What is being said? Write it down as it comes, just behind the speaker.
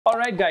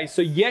Alright guys,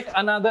 so yet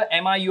another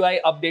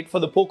MIUI update for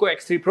the Poco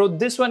X3 Pro.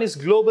 This one is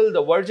global,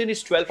 the version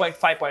is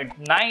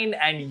 12.5.9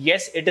 and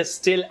yes, it is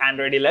still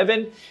Android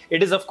 11.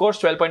 It is of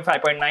course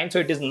 12.5.9, so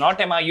it is not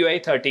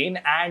MIUI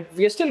 13 and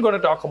we are still going to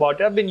talk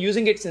about it. I've been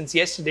using it since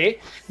yesterday.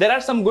 There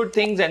are some good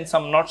things and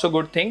some not so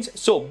good things.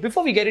 So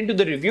before we get into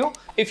the review,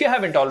 if you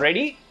haven't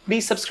already,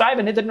 please subscribe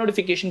and hit the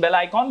notification bell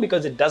icon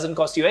because it doesn't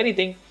cost you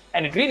anything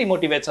and it really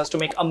motivates us to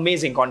make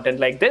amazing content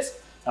like this.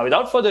 Now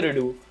without further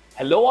ado,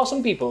 hello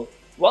awesome people.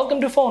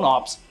 Welcome to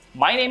PhoneOps.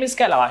 My name is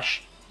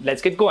Kailash.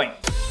 Let's get going.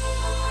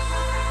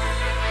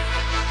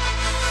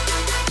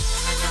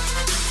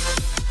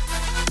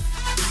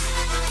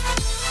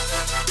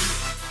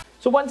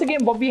 So once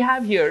again, what we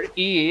have here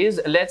is,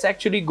 let's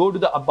actually go to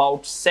the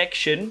About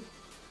section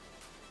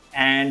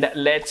and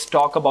let's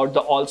talk about the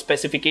all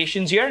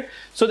specifications here.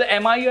 So the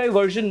MIUI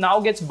version now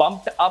gets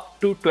bumped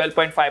up to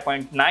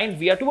 12.5.9.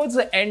 We are towards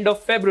the end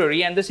of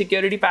February and the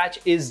security patch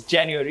is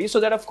January. So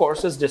that of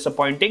course is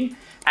disappointing.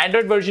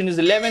 Android version is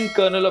 11,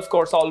 kernel of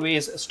course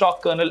always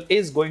stock kernel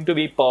is going to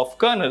be perf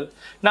kernel.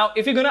 Now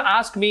if you're going to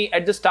ask me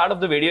at the start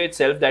of the video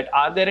itself that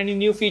are there any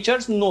new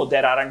features? No,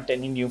 there aren't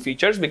any new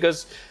features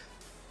because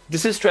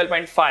this is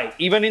 12.5.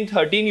 Even in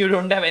 13 you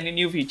don't have any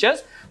new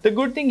features. The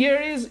good thing here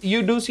is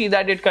you do see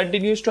that it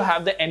continues to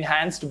have the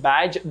enhanced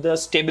badge. The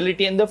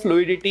stability and the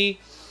fluidity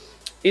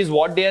is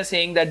what they are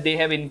saying that they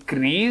have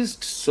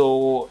increased.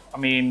 So, I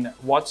mean,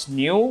 what's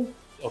new?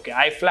 Okay,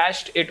 I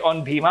flashed it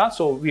on Bhima,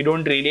 so we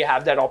don't really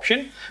have that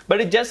option.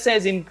 But it just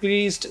says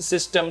increased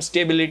system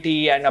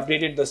stability and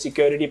updated the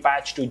security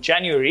patch to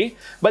January.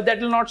 But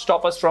that will not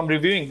stop us from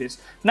reviewing this.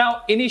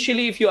 Now,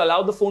 initially, if you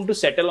allow the phone to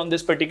settle on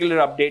this particular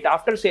update,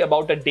 after say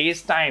about a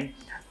day's time,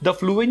 the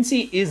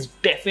fluency is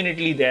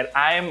definitely there.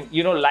 I am,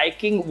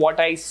 liking what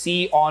I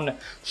see on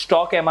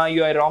stock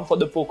MIUI ROM for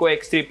the Poco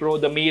X3 Pro,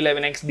 the Mi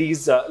 11X,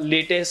 these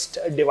latest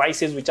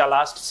devices which are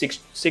last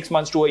six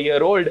months to a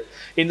year old.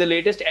 In the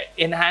latest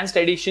enhanced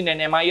edition and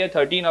MIUI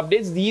 13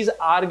 updates, these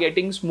are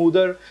getting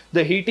smoother.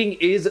 The heating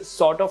is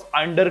sort of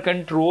under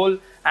control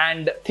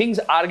and things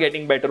are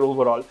getting better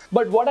overall.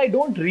 But what I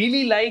don't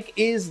really like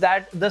is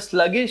that the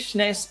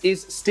sluggishness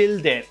is still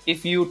there.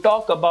 If you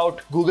talk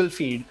about Google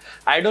Feed,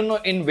 I don't know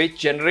in which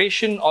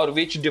generation or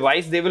which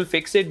device they will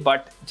fix it,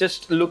 but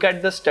just look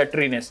at the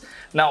stutteriness.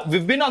 Now,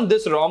 we've been on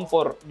this ROM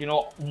for,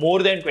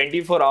 more than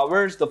 24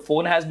 hours. The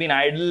phone has been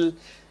idle.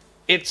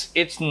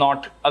 It's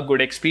not a good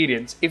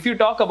experience. If you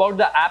talk about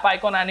the app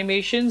icon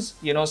animations,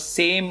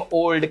 same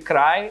old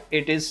cry.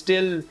 It is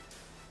still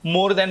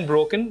more than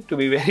broken, to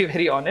be very,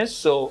 very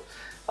honest. So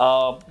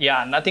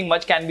yeah, nothing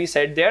much can be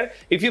said there.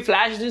 If you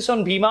flash this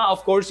on Bhima,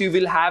 of course, you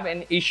will have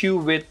an issue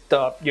with,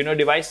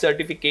 device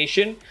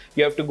certification.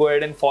 You have to go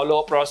ahead and follow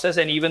a process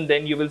and even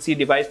then you will see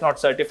device not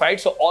certified.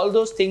 So all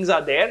those things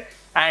are there.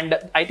 And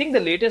I think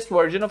the latest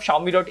version of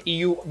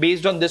Xiaomi.eu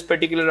based on this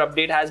particular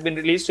update has been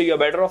released. So you're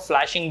better off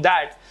flashing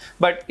that.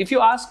 But if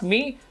you ask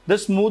me, the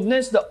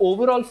smoothness, the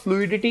overall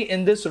fluidity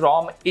in this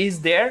ROM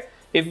is there.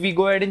 If we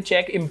go ahead and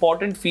check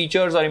important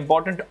features or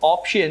important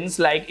options,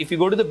 like if you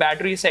go to the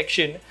battery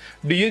section,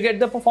 do you get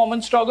the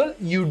performance toggle?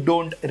 You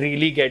don't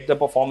really get the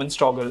performance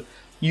toggle.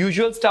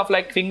 Usual stuff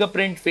like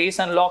fingerprint, face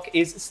unlock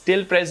is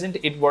still present.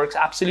 It works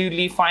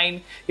absolutely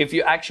fine. If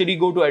you actually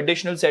go to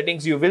additional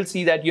settings, you will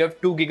see that you have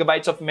 2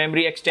 GB of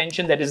memory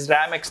extension, that is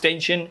RAM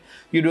extension.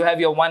 You do have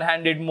your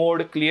one-handed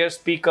mode, clear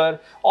speaker.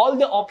 All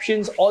the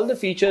options, all the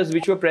features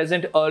which were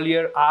present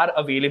earlier are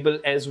available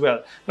as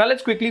well. Now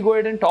let's quickly go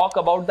ahead and talk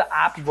about the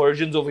app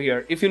versions over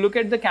here. If you look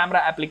at the camera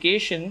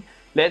application,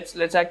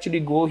 let's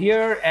actually go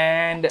here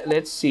and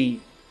let's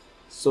see.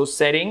 So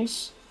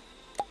settings.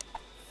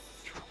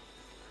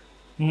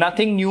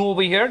 Nothing new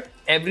over here.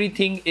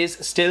 Everything is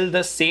still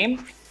the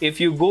same. If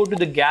you go to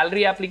the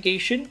gallery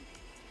application,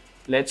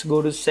 let's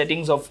go to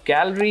settings of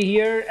gallery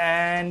here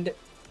and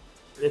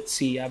let's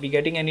see, are we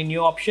getting any new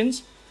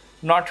options?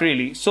 Not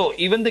really. So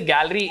even the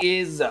gallery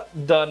is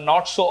the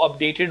not so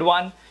updated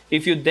one.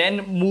 If you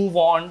then move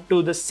on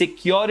to the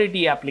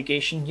security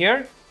application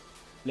here,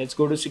 let's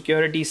go to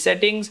security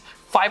settings,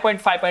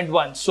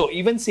 5.5.1. So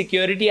even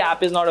security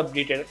app is not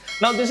updated.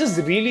 Now this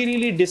is really,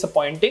 really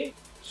disappointing.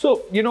 So,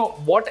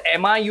 what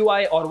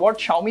MIUI or what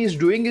Xiaomi is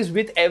doing is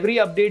with every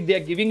update, they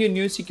are giving you a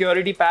new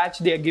security patch.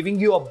 They are giving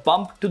you a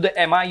bump to the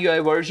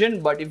MIUI version.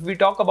 But if we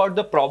talk about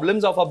the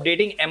problems of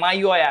updating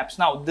MIUI apps,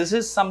 now this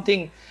is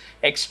something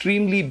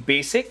extremely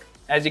basic.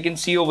 As you can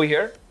see over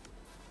here,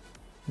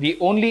 the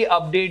only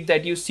update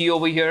that you see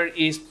over here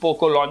is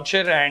Poco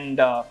Launcher. And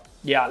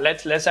yeah,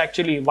 let's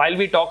actually, while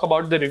we talk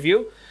about the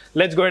review,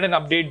 let's go ahead and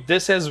update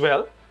this as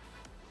well.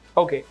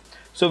 Okay.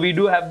 So we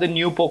do have the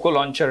new Poco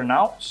Launcher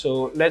now.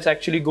 So let's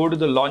actually go to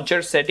the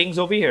launcher settings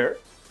over here.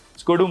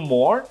 Let's go to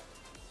more.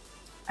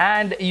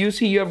 And you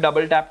see you have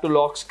double tap to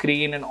lock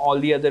screen and all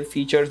the other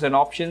features and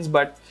options.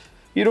 But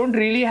You don't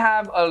really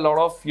have a lot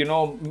of,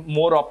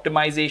 more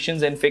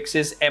optimizations and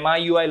fixes.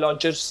 MIUI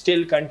launcher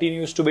still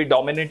continues to be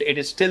dominant. It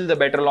is still the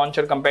better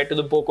launcher compared to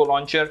the Poco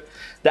launcher.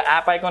 The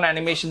app icon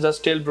animations are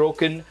still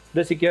broken.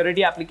 The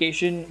security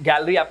application,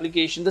 gallery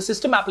application, the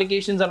system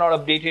applications are not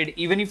updated.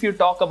 Even if you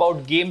talk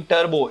about game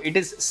turbo, it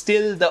is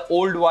still the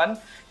old one.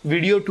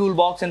 Video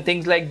toolbox and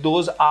things like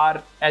those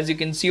are, as you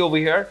can see over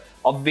here,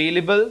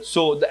 available.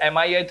 So the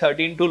MIUI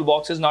 13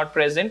 toolbox is not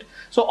present.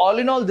 So all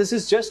in all, this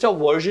is just a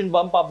version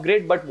bump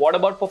upgrade. But what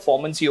about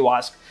performance, you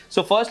ask?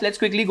 So first, let's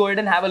quickly go ahead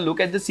and have a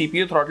look at the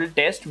CPU throttle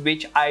test,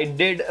 which I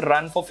did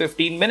run for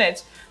 15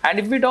 minutes. And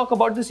if we talk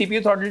about the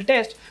CPU throttle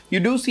test, you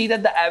do see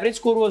that the average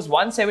score was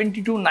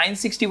 172,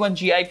 961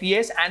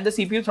 GIPS and the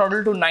CPU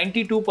throttle to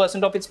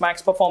 92% of its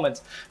max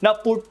performance. Now,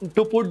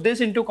 to put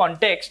this into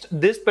context,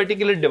 this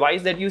particular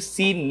device that you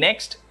see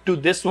next to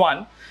this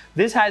one,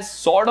 this has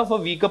sort of a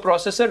weaker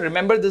processor.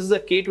 Remember, this is a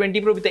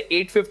K20 Pro with a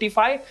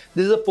 855.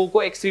 This is a Poco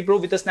X3 Pro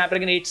with a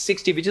Snapdragon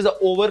 860, which is an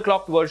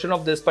overclocked version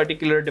of this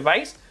particular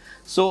device.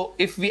 So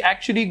if we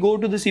actually go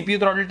to the CPU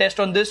throttle test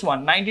on this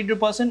one,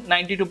 92%,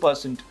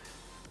 92%.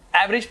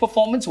 Average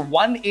performance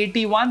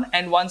 181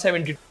 and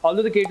 172.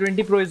 Although the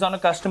K20 Pro is on a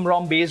custom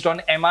ROM based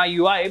on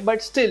MIUI,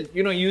 but still,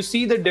 you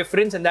see the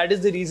difference, and that is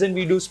the reason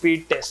we do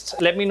speed tests.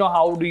 Let me know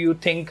how do you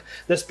think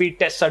the speed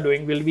tests are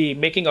doing. We'll be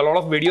making a lot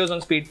of videos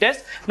on speed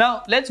tests.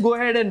 Now, let's go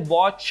ahead and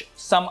watch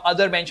some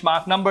other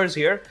benchmark numbers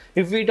here.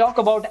 If we talk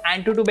about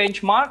Antutu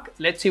Benchmark,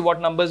 let's see what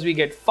numbers we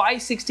get.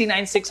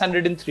 569,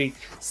 603.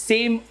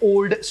 Same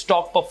old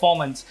stock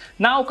performance.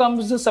 Now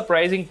comes the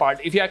surprising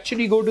part. If you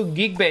actually go to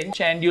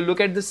Geekbench and you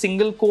look at the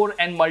single core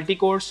and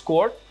multi-core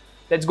score,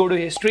 let's go to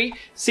history.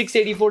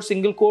 684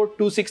 single core,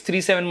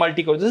 2637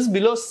 multi-core. This is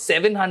below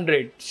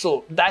 700.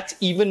 So that's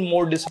even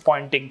more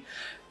disappointing.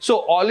 So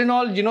all in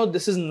all,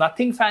 this is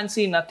nothing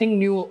fancy, nothing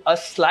new, a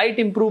slight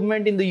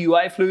improvement in the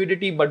UI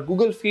fluidity, but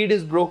Google Feed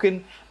is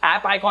broken,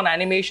 app icon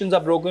animations are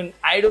broken.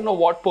 I don't know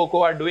what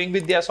Poco are doing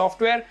with their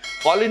software.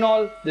 All in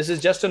all, this is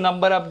just a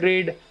number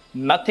upgrade,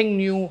 nothing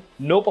new,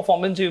 no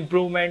performance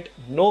improvement,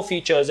 no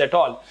features at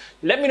all.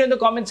 Let me know in the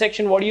comment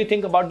section what do you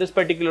think about this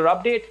particular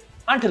update.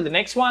 Until the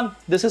next one,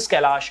 this is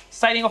Kailash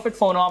signing off at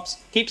PhoneOps.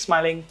 Keep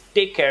smiling,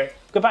 take care,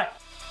 goodbye.